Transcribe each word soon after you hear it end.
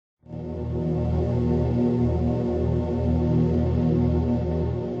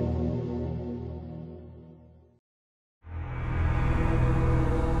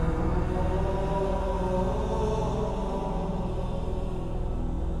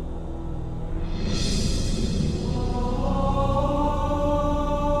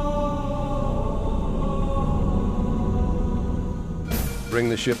Bring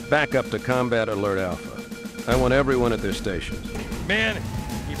the ship back up to Combat Alert Alpha. I want everyone at their stations. Men,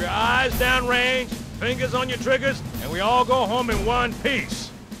 keep your eyes downrange, fingers on your triggers, and we all go home in one piece.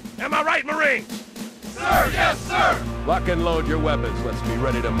 Am I right, Marines? Sir, yes, sir! Lock and load your weapons. Let's be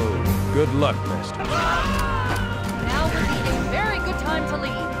ready to move. Good luck, Master. Now would be a very good time to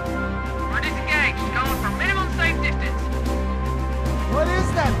leave. We're disengaged, going for minimum safe distance. What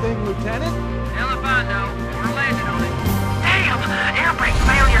is that thing, Lieutenant? Hell if I know. We're landing on it. Damn! Air brake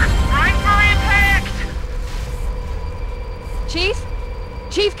failure! Right for impact! Chief?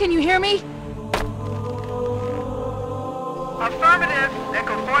 Chief, can you hear me? Affirmative.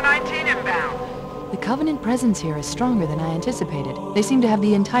 Echo 419 inbound. The Covenant presence here is stronger than I anticipated. They seem to have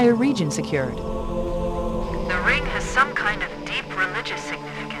the entire region secured. The ring has some kind of deep religious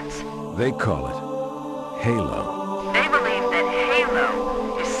significance. They call it Halo. They believe that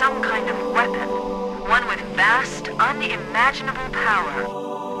Halo is some kind of weapon. One with vast, unimaginable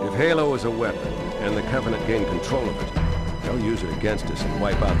power. If Halo is a weapon, and the Covenant gain control of it, they'll use it against us and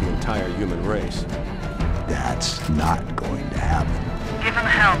wipe out the entire human race. That's not going to happen. Give them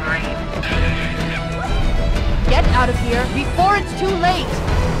hell, Marine. Get out of here before it's too late!